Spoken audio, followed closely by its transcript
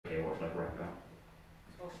like that?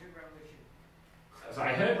 Bolshevik Revolution. So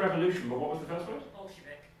I heard revolution, but what was the first word?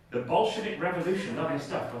 Bolshevik. The Bolshevik Revolution, lovely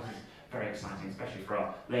stuff. Well, this is very exciting, especially for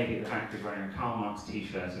our lady at the back who's wearing a Karl Marx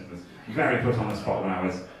t-shirt and was very put on the spot when I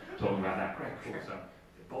was talking about that. Great, cool. So,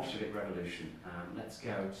 the Bolshevik Revolution. Let's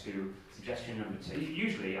go to suggestion number 2.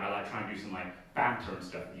 Usually I like trying to do some like banter and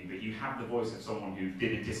stuff with you, but you have the voice of someone who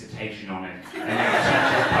did a dissertation on it and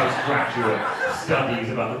teaches postgraduate studies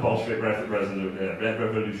about the Bolshevik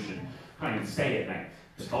Revolution. Can't even say it, mate.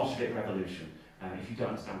 The Bolshevik Revolution. If you don't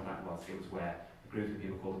understand what that was, it was where a group of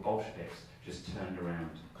people called the Bolsheviks just turned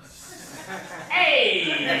around. Hey!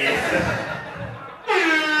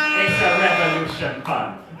 It's a revolution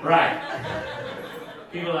fun. Right.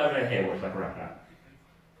 People over here, what's like a rap out?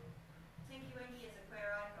 Tinky Winky is a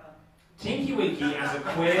queer icon. Tinky Winky as a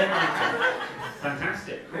queer icon.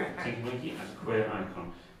 Fantastic. Cool. Tinky Winky as a queer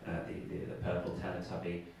icon. The purple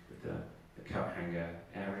Teletubby with the coat hanger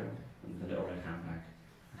Ariel and the little red handbag.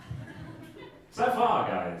 So far,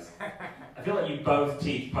 guys, I feel like you both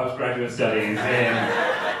teach postgraduate studies in.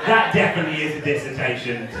 That definitely is a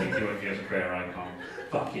dissertation. Tinky Winky as a queer icon.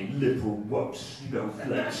 Fucking liberal woke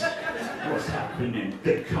snowflakes. What's happening?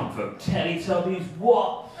 They come from Teletubbies?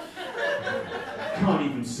 What? Can't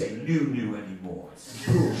even say Nunu anymore. It's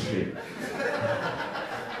bullshit.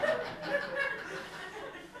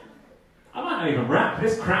 I might not even rap.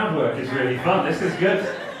 This crowd work is really fun. This is good.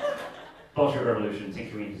 Bolshevik Revolution,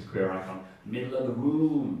 Tinky Winky's queer icon. Middle of the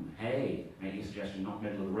room. Hey, make your suggestion, not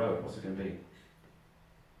middle of the road. What's it going to be?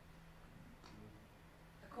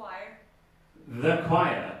 The choir. The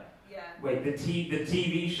Choir? Yeah. Wait, the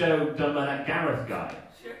TV show done by that Gareth guy?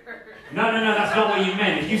 Sure. No, that's not what you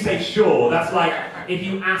meant. If you say sure, that's like if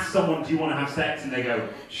you ask someone, do you want to have sex, and they go,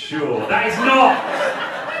 sure. That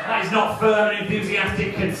is not firm and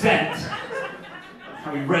enthusiastic consent.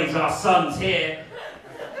 How we raise our sons here.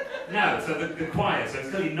 No, so the choir, so it's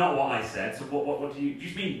clearly not what I said, so what do you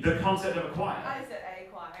just mean the concept of a choir? I said a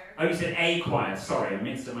choir. Oh, you said a choir, sorry, I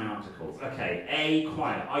mixed up my articles. Okay, a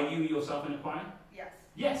choir. Are you yourself in a choir? Yes.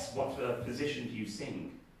 Yes, what position do you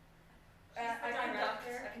sing? I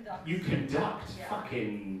conduct. You conduct? Yeah.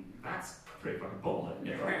 Fucking, that's pretty fucking bold, isn't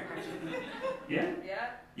it? Right? Yeah?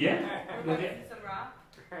 Yeah. Yeah? We're going to do some rap.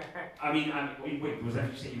 I mean, wait, was that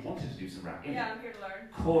you said you wanted to do some rap? Yeah, I'm here to learn.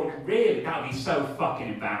 Cool, really? That would be so fucking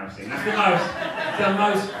embarrassing. That's the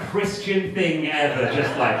most Christian thing ever.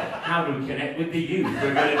 Just like, how do we connect with the youth?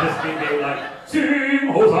 We're going to just be like, sing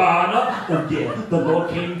Hosanna! Oh yeah, the Lord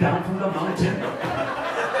came down from the mountain.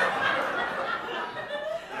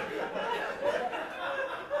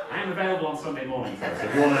 I am available on Sunday mornings, so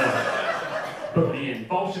if you want to put me in.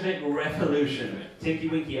 Bolshevik Revolution. Tinky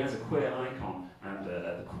Winky as a queer icon. And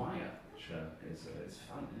the choir, which is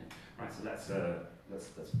fun, isn't it? Right, so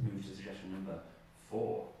let's move to suggestion number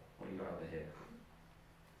 4. What do you got over here?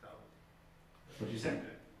 What did you say? And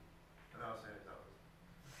I was saying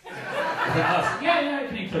that Yeah, it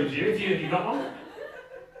can include you. If you got one.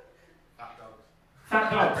 fat dogs.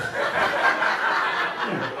 Fat dogs.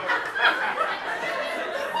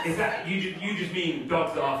 Is that you just mean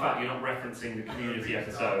dogs that are fat? You're not referencing the Community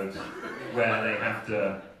episode where they have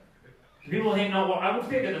to. People here not watch. I would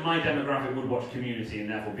think that my demographic would watch Community and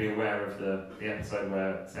therefore be aware of the episode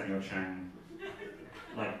where Senor Chang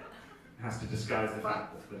has to disguise the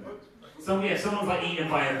fact that someone's like eaten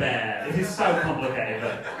by a bear. This is so complicated,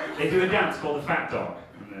 but they do a dance called the Fat Dog.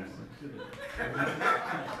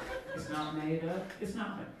 It's not made up. It's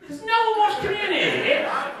not made. Does no one watch Community?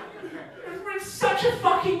 It's such a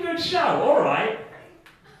fucking good show. All right,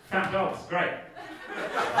 Fat Dogs, great.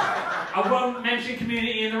 I won't mention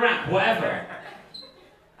Community in the rap, whatever.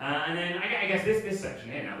 And then I guess this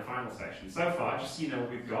section here now, the final section. So far, just so you know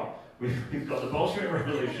what we've got. We've got the Bolshevik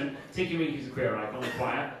Revolution, Tinky Winky's a queer icon, the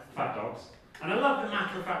choir, Fat Dogs. And I love the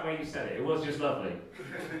matter-of-fact way you said it. It was just lovely.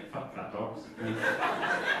 Fuck Fat Dogs.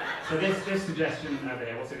 So this suggestion over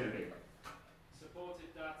here, what's it going to be?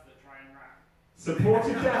 Supported dads that try and rap.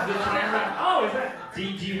 Supported dads that try and rap. Oh, is that? Do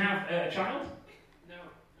you have a child? No,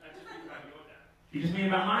 I just think about your dad. You just mean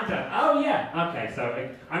about my dad? Oh yeah, okay, so,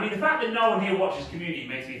 I mean the fact that no one here watches Community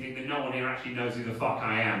makes me think that no one here actually knows who the fuck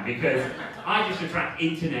I am, because I just attract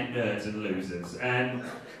internet nerds and losers, and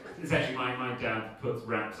essentially my dad puts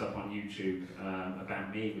raps up on YouTube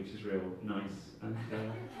about me, which is real nice, and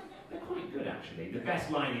they're quite good actually. The best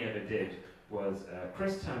line he ever did was,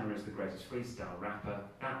 Chris Turner is the greatest freestyle rapper,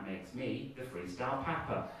 that makes me the freestyle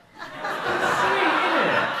papper. Sweet, isn't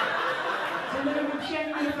it? It's a little bit of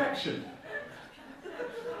genuine affection.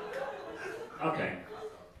 Okay.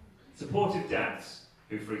 Supportive dads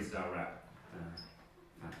who freestyle rap.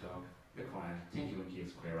 Fat Dog, the choir, Tinky Winky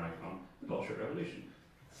is queer icon, the Bolshevik Revolution.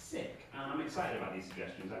 Sick. I'm excited about these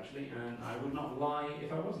suggestions actually, and I would not lie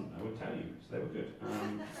if I wasn't. I would tell you, so they were good.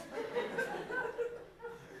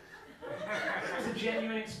 It's a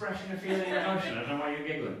genuine expression of feeling and emotion. I don't know why you're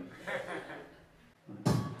giggling.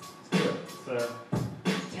 Let's do it. So,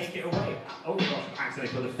 take it away. Oh gosh, I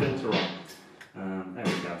accidentally put the filter on. There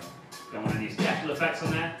we go. Don't want any special effects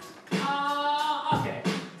on there. Okay.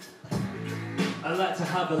 I like to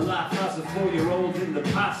have a laugh as a 4-year-old in the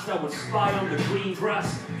past. I would spy on the green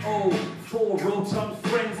grass. Oh, 4 rotund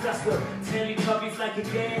friends, that's the Teletubbies like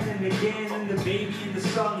again and again. And the baby in the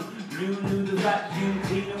sun knew the vacuum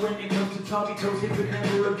cleaner. When it comes to Tubby Toes, it could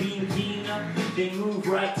never have been keener. They moved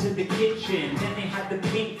right to the kitchen. Then they had the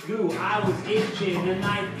pink goo. I was itching, and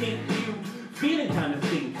I think you feeling kind of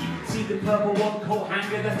thinky. See the purple one coat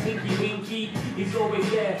hanger, that's Tinky Winky. He's always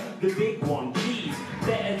there, the big one. Geez,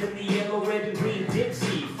 better than the yellow, red and green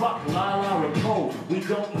Dixie. Fuck Lala and Poe, we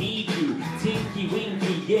don't need you. Tinky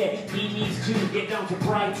Winky, yeah, he needs to get down to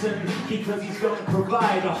Brighton because he's gonna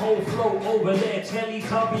provide a whole float over there.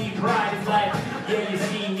 Teletubby pride is like, yeah, you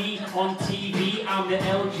see me on TV, I'm the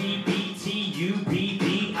LGBTUBBIE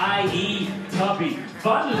Tubby.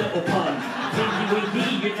 Fun little pun. Tinky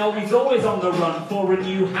Winky, you know he's always on the run for a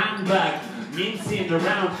new handbag. Mincing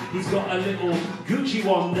around, he's got a little Gucci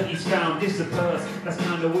one that he's found. It's a purse, that's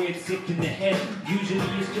kind of weird, sick in the head. Usually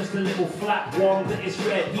it's just a little flat one that is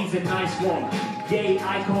red. He's a nice one, gay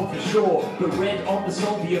icon for sure. But red on the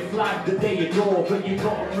Soviet flag that they adore. But you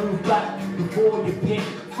gotta move back before you pick.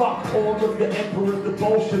 Fuck all of the emperors, the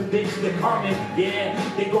Bolsheviks, they're coming. Yeah,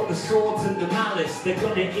 they got the swords and the malice. They're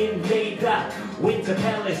gonna invade that Winter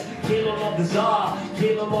Palace. Kill all of the Tsar,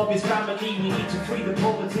 kill all of his family. We need to free the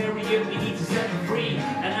proletariat, we need to set them free.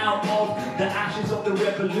 And out of the ashes of the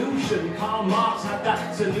revolution, Karl Marx had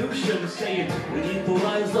that solution, saying we need to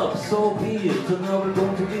rise up, so be it. And now we're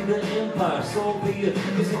going to be the empire, so be it.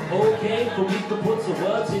 Is it okay for me to put some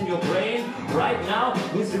words in your brain? Right now,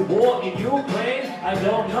 is the war in Ukraine? I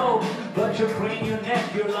don't know, but you crane your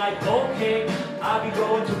neck, you're like, okay, I'll be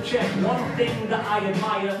going to check. One thing that I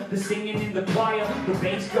admire, the singing in the choir, the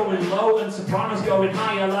bass going low and sopranos going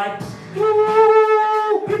higher, like,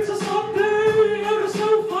 woo, it's a Sunday, and it's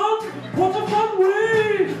so fun, what a fun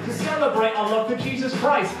way to celebrate our love for Jesus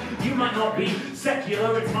Christ. You might not be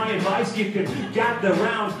secular, it's my advice, you can gather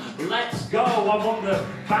round, let's go. I want the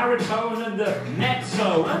baritone and the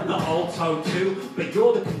mezzo and the alto too, but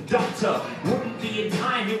you're the conductor. Wouldn't be in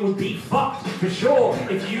time, it would be fucked for sure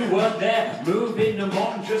if you weren't there, moving them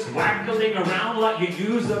on, just waggling around like you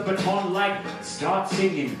use a baton. Like, start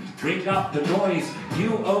singing, bring up the noise.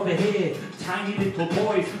 You over here, tiny little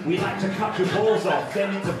boys, we like to cut your balls off,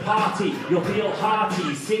 then it's a party, you'll feel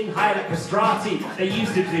hearty, sing high like castrati. They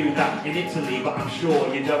used to do that in Italy, but I'm sure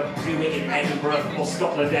you don't do it in Edinburgh or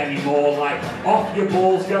Scotland anymore. Like, off your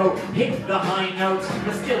balls go, hit the high notes,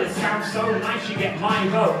 but still it sounds so nice, you get my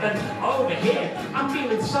vote. And over here, I'm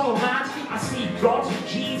feeling so mad, I see God,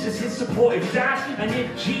 Jesus, his supportive dad, and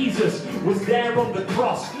if Jesus was there on the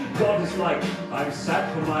cross, God is like, I'm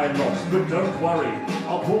sad for my loss, but don't worry,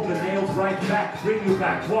 I'll pull the nails right back, bring you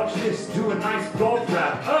back, watch this, do a nice God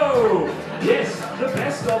rap. Oh, yes, the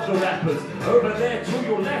best of the rappers, over there to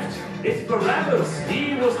your left, it's Barabbas,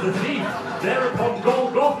 he was the thief, there upon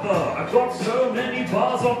Golgotha. I've got so many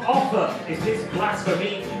bars on offer. Is this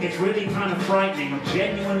blasphemy? It's really kind of frightening. I'm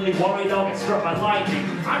genuinely worried I'll get struck by lightning.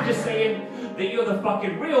 I'm just saying that you're the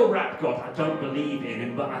fucking real rap god. I don't believe in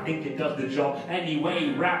him, but I think it does the job.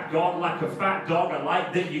 Anyway, rap god like a fat dog. I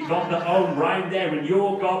like that you got the own rhyme there in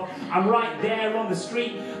your god. I'm right there on the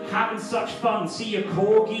street, having such fun. See a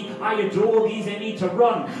corgi, I adore these, they need to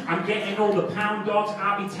run. I'm getting all the pound dogs,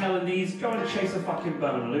 I'll be telling these, go and chase a fucking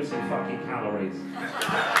bone and lose some fucking calories.